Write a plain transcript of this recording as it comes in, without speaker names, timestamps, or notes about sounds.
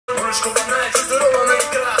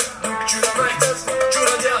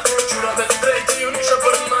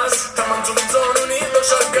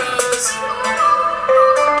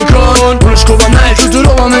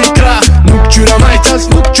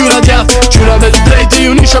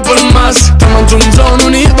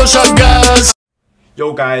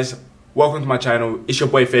Yo guys, welcome to my channel. It's your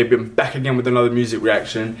boy Fabian, back again with another music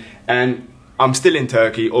reaction. And I'm still in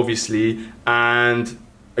Turkey, obviously, and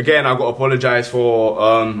again I got to apologize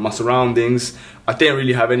for my surroundings. I didn't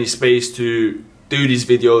really have any space to do these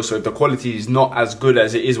videos, so if the quality is not as good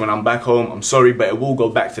as it is when I'm back home, I'm sorry, but it will go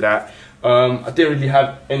back to that. I didn't really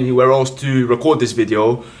have anywhere else to record this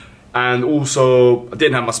video, and also I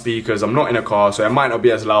didn't have my speakers. I'm not in a car, so it might not be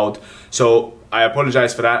as loud, so I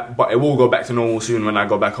apologize for that, but it will go back to normal soon when I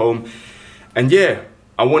go back home. And yeah,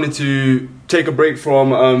 I wanted to take a break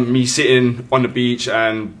from me sitting on the beach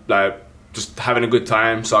and like just having a good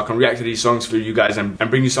time, so I can react to these songs for you guys and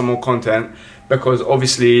bring you some more content, because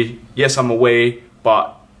obviously, yes, I'm away,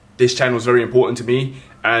 but this channel is very important to me,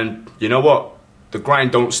 and you know what? The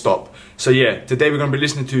grind don't stop. So yeah, today we're going to be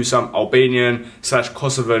listening to some Albanian /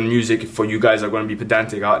 Kosovan music for you guys that are going to be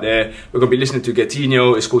pedantic out there. We're going to be listening to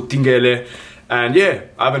Getinjo, it's called Ngele. And yeah,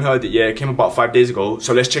 I haven't heard it yet, it came about 5 days ago,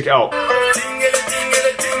 so let's check it out.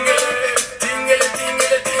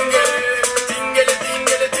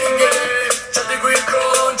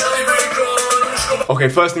 Okay,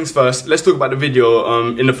 first things first, let's talk about the video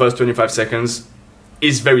in the first 25 seconds.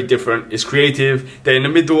 It's very different, it's creative. They're in the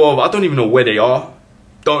middle of, I don't even know where they are.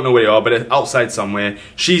 Don't know where they are, but they're outside somewhere.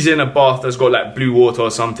 She's in a bath that's got like blue water or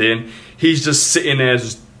something. He's just sitting there,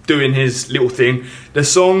 just doing his little thing. The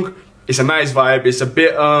song, it's a nice vibe. It's a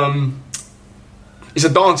bit, it's a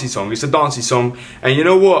dancey song. And you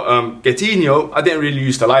know what, Getinjo, I didn't really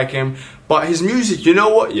used to like him, but his music, you know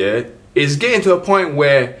what, yeah, is getting to a point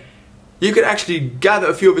where you could actually gather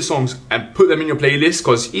a few of his songs and put them in your playlist,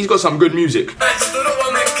 because he's got some good music.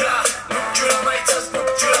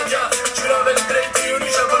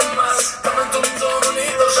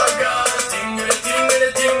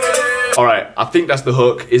 Alright, I think that's the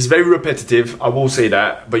hook. It's very repetitive, I will say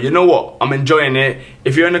that. But you know what? I'm enjoying it.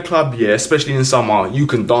 If you're in a club, yeah, especially in summer, you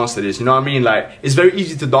can dance to this, you know what I mean? Like, it's very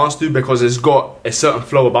easy to dance to because it's got a certain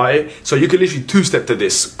flow about it. So you can literally two-step to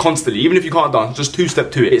this constantly. Even if you can't dance, just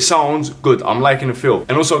two-step to it. It sounds good. I'm liking the feel.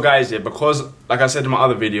 And also, guys, yeah, because, like I said in my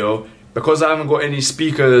other video, because I haven't got any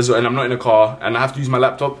speakers and I'm not in a car and I have to use my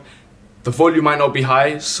laptop, the volume might not be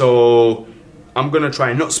high, so I'm gonna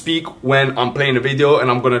try not speak when I'm playing the video, and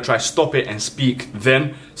I'm gonna try stop it and speak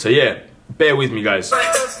then. So yeah, bear with me guys. Do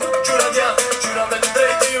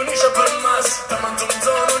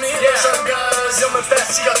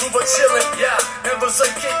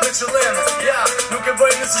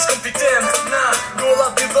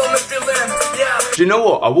you know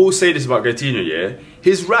what? I will say this about Getinjo, yeah?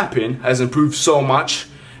 His rapping has improved so much.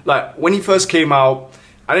 Like, when he first came out,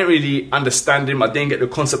 I didn't really understand him. I didn't get the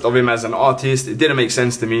concept of him as an artist. It didn't make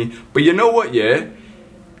sense to me. But you know what, yeah?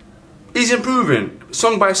 He's improving.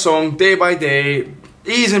 Song by song, day by day.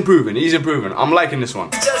 He's improving, he's improving. I'm liking this one.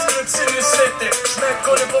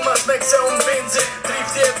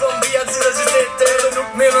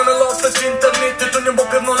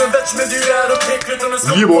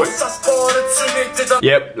 Yeah, boy.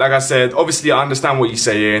 Yep, like I said, obviously I understand what he's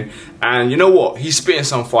saying. And you know what? He's spitting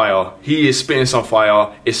some fire. He is spitting some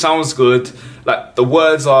fire. It sounds good. Like, the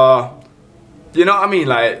words are, you know what I mean?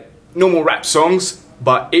 Like, normal rap songs,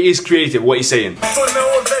 but it is creative what he's saying.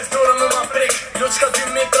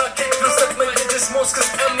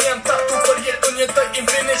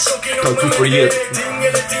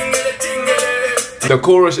 The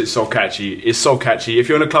chorus is so catchy. It's so catchy. If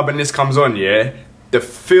you're in a club and this comes on, yeah, the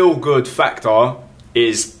feel-good factor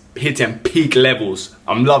is hitting peak levels.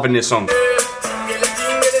 I'm loving this song.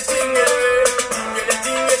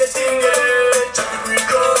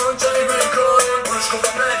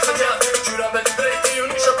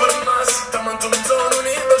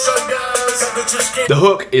 The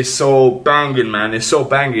hook is so banging, man. It's so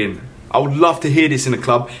banging. I would love to hear this in a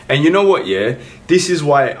club. And you know what, yeah? This is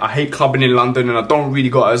why I hate clubbing in London, and I don't really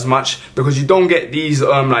got as much, because you don't get these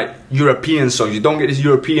like European songs. You don't get this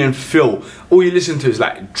European feel. All you listen to is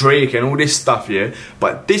like Drake and all this stuff, yeah?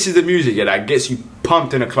 But this is the music, yeah, that gets you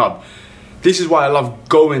pumped in a club. This is why I love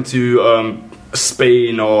going to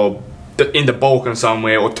Spain or in the Balkans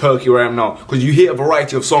somewhere, or Turkey where I am now, because you hear a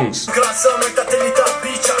variety of songs.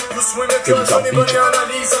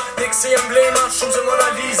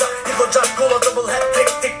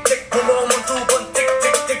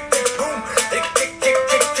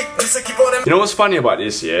 You know what's funny about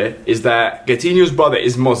this, yeah, is that Getinjo's brother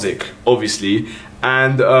is Mozik, obviously,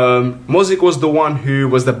 and Mozik was the one who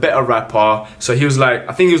was the better rapper. So he was like,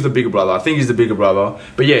 I think he was the bigger brother. I think he's the bigger brother.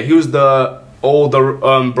 But yeah, he was the older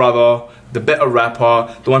brother, the better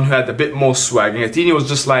rapper, the one who had a bit more swag. And Getinjo was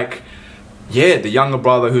just like, yeah, the younger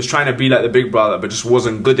brother who was trying to be like the big brother, but just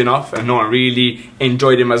wasn't good enough, and no one really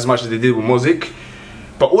enjoyed him as much as they did with Mozik.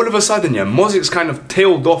 But all of a sudden, yeah, Mozik's kind of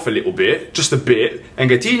tailed off a little bit, just a bit, and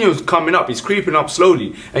Getinjo's coming up, he's creeping up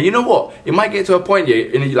slowly. And you know what? It might get to a point, yeah,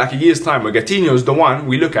 in like a year's time, where Getinjo's the one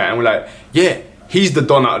we look at and we're like, yeah, he's the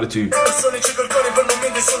don out of the two.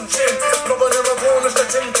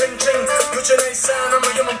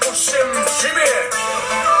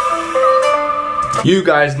 You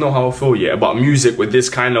guys know how I feel, yeah, about music with this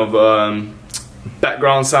kind of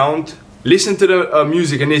background sound. Listen to the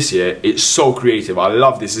music in this, yeah, it's so creative. I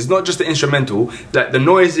love this. It's not just the instrumental, that the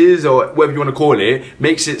noises, or whatever you want to call it,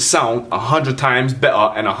 makes it sound 100 times better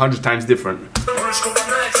and 100 times different.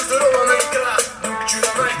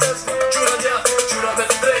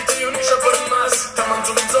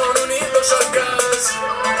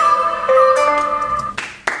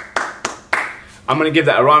 I'm gonna give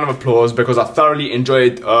that a round of applause because I thoroughly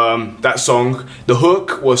enjoyed that song. The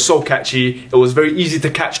hook was so catchy. It was very easy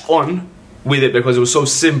to catch on with it because it was so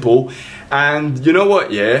simple. And you know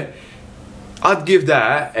what, yeah? I'd give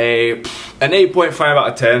that an 8.5 out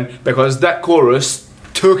of 10 because that chorus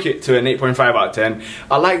took it to an 8.5 out of 10.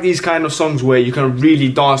 I like these kind of songs where you can really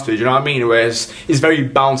dance to it, you know what I mean? Where it's very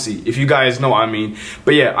bouncy, if you guys know what I mean.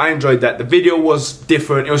 But yeah, I enjoyed that. The video was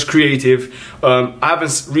different, it was creative. I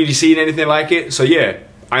haven't really seen anything like it, so yeah,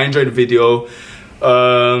 I enjoyed the video.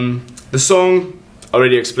 The song,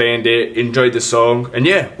 already explained it, enjoyed the song, and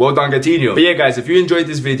yeah, well done Getinjo. But yeah guys, if you enjoyed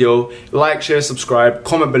this video, like, share, subscribe,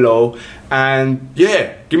 comment below, and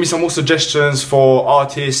yeah, give me some more suggestions for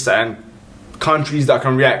artists and countries that I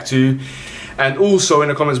can react to. And also in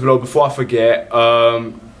the comments below, before I forget,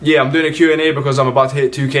 yeah, I'm doing a Q&A because I'm about to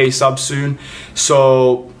hit 2K subs soon,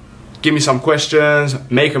 so give me some questions,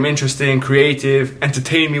 make them interesting, creative,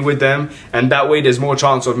 entertain me with them, and that way there's more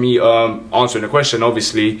chance of me answering a question,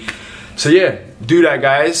 obviously. So yeah, do that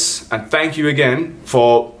guys, and thank you again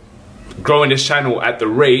for growing this channel at the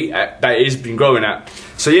rate that it's been growing at.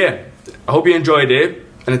 So yeah, I hope you enjoyed it,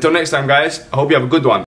 and until next time guys, I hope you have a good one.